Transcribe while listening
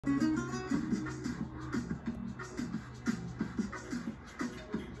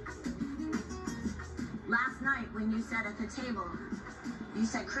when you said at the table, you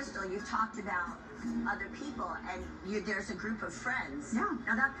said, Crystal, you talked about other people, and there's a group of friends. Yeah.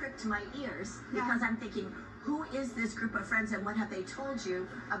 Now that pricked my ears because I'm thinking, who is this group of friends, and what have they told you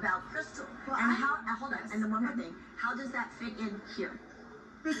about Crystal? Well, and hold on, and then one more thing. How does that fit in here?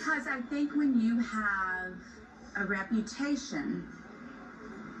 Because I think when you have a reputation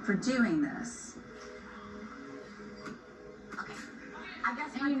for doing this. Okay. I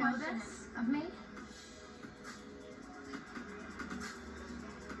guess and my you know question this is, of me?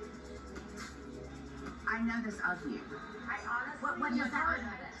 I know this of you. I honestly, what does that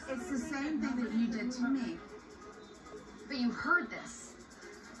mean? It's the same thing that you did to me. But you heard this.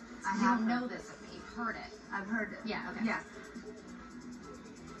 I You have don't know this of me. You've heard it. I've heard it. Yeah, okay. Yes.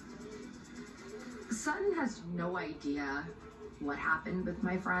 Sutton has no idea what happened with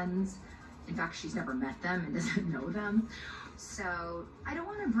my friends. In fact, she's never met them and doesn't know them. So I don't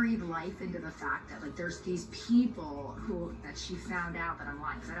want to breathe life into the fact that like there's these people that she found out that I'm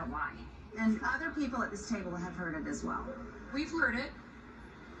lying, because I don't lie. And other people at this table have heard it as well. We've heard it.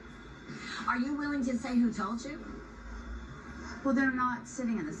 Are you willing to say who told you? Well, they're not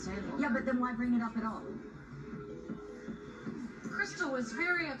sitting at this table. Yeah, but then why bring it up at all? Crystal was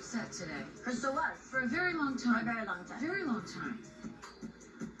very upset today. Crystal was. For a very long For a time. very long time. Very long time.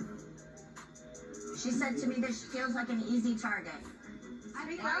 She said to me that she feels like an easy target. I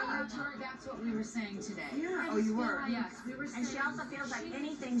think that's what we were saying today. Yeah. Oh, you were? Yes, we were saying. And she also feels like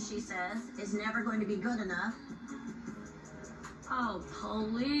anything she says is never going to be good enough. Oh,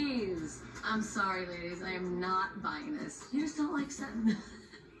 please. I'm sorry, ladies. I am not buying this. You just don't like Sutton.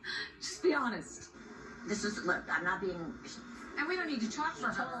 Just be honest. Look, I'm not being... And we don't need to talk She for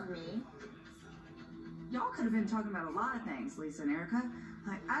her. told me. Y'all could have been talking about a lot of things, Lisa and Erika.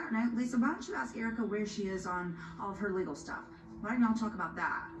 Like, I don't know, Lisa, why don't you ask Erika where she is on all of her legal stuff? Why don't y'all talk about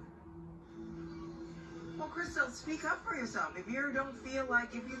that? Well, Crystal, speak up for yourself. If you feel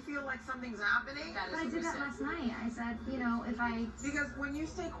like something's happening, But I did that last night. I said, you know, because when you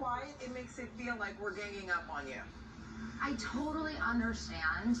stay quiet, it makes it feel like we're ganging up on you. I totally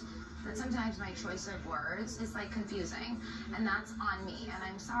understand that sometimes my choice of words is like confusing, and that's on me, and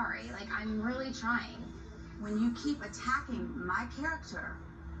I'm sorry. Like, I'm really trying. When you keep attacking my character,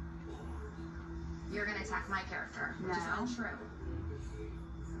 You're gonna attack my character, which is No. untrue.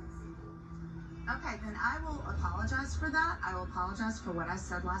 okay, then I will apologize for that. I will apologize for what I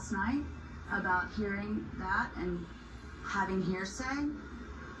said last night about hearing that and having hearsay,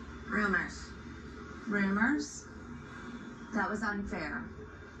 rumors. That was unfair.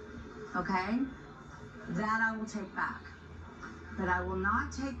 Okay? That I will take back. But I will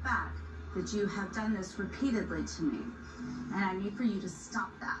not take back that you have done this repeatedly to me. And I need for you to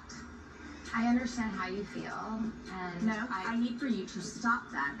stop that. I understand how you feel, and No, I need for you to stop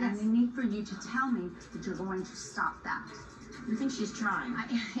that. Yes. And I need for you to tell me that you're going to stop that. You think she's trying?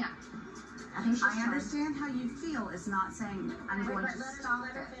 yeah. I think she's trying. I understand how you feel is not saying I'm going to stop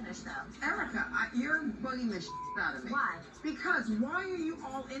let her it. finish, though. Erika, you're bugging the shit out of me. Why? Because why are you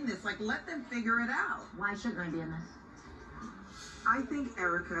all in this? Like, let them figure it out. Why shouldn't I be in this? I think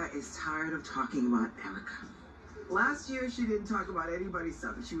Erika is tired of talking about Erika. Last year, she didn't talk about anybody's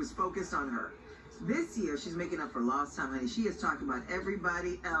stuff. She was focused on her. This year, she's making up for lost time, honey. She is talking about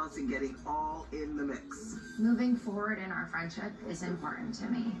everybody else and getting all in the mix. Moving forward in our friendship is important to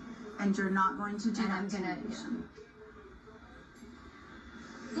me. And you're not going to do And that I'm to gonna- me again.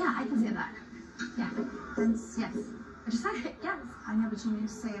 Yeah, I can say that. Yeah. Then Yes. I just said it. Yes. I know, but you need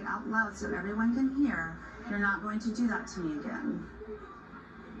to say it out loud so everyone can hear. You're not going to do that to me again.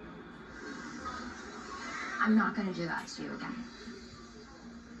 I'm not gonna do that to you again.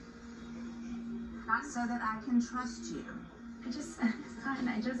 So that I can trust you. I just said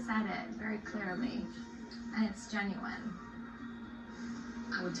it very clearly, and it's genuine.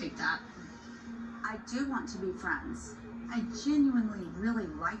 I would take that. I do want to be friends. I genuinely really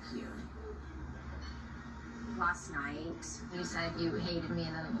like you. Last night, you said you hated me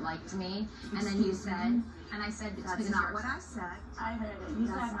and then liked me, and then you said, and I said it's That's because not you're what I said. I heard it. You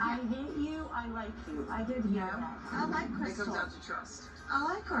said, I hate you, I like you. I did hear that. I like It Crystal. comes down to trust. I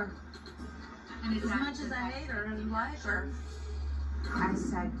like her. And as much as I hate her and like her, I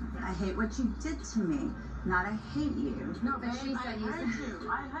said, I hate what you did to me, not I hate you. no, But she babe, I said you heard said- you.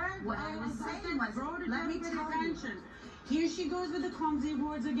 I heard What you. I was saying was, Brought it let me up with tell you. attention. Here she goes with the clumsy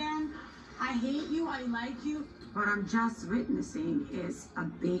words again. I hate you, I like you. What I'm just witnessing is a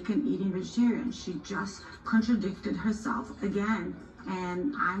bacon-eating vegetarian. She just contradicted herself again.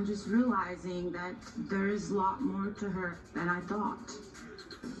 And I'm just realizing that there is a lot more to her than I thought.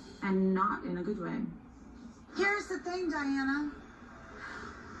 And not in a good way. Here's the thing, Diana.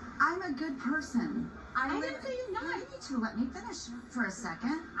 I'm a good person. I didn't say you're not. You need to let me finish for a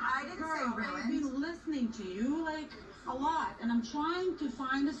second. I didn't say Girl, I've ruined. been listening to you like a lot, and I'm trying to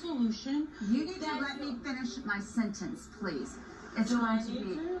find a solution. You need to let me finish my sentence, please. It's Do I going to need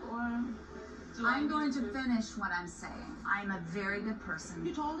be. to, or do I'm I going need to finish what I'm saying. I'm a very good person.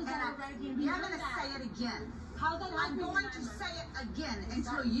 You told us And that already, and we you're know going to that. say it again. How's that I'm helping going you? to say it again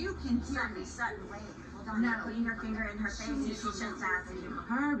until you can hear me. Sutton, wait. Hold on. No. You're putting your finger in her face and she's just asking you.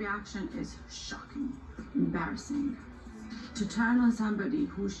 Her reaction is shocking, embarrassing. To turn on somebody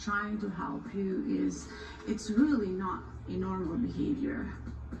who's trying to help you it's really not a normal behavior.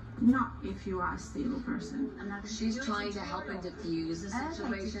 Not if you are a stable person. She's trying to help and diffuse the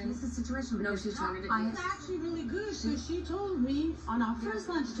situation. Diffuse the situation. No, she's trying to It's actually really good because she told me on our first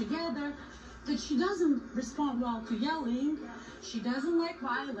lunch together that she doesn't respond well to yelling. She doesn't like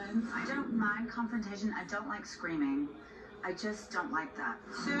violence. I don't mind confrontation. I don't like screaming. I just don't like that.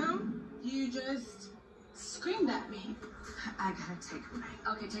 So you just screamed at me. I gotta take a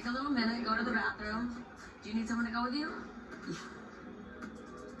break. Okay, take a little minute, go to the bathroom. Do you need someone to go with you? Yeah.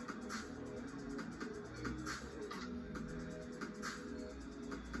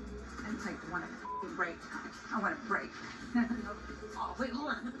 I want a break. I want a break. Oh, wait, hold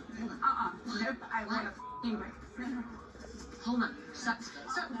on. Nope, I want a break. Hold on. Stop.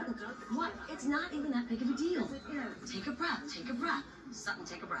 What? It's not even that big of a deal. Take a breath. Take a breath. Sutton,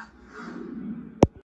 take a breath.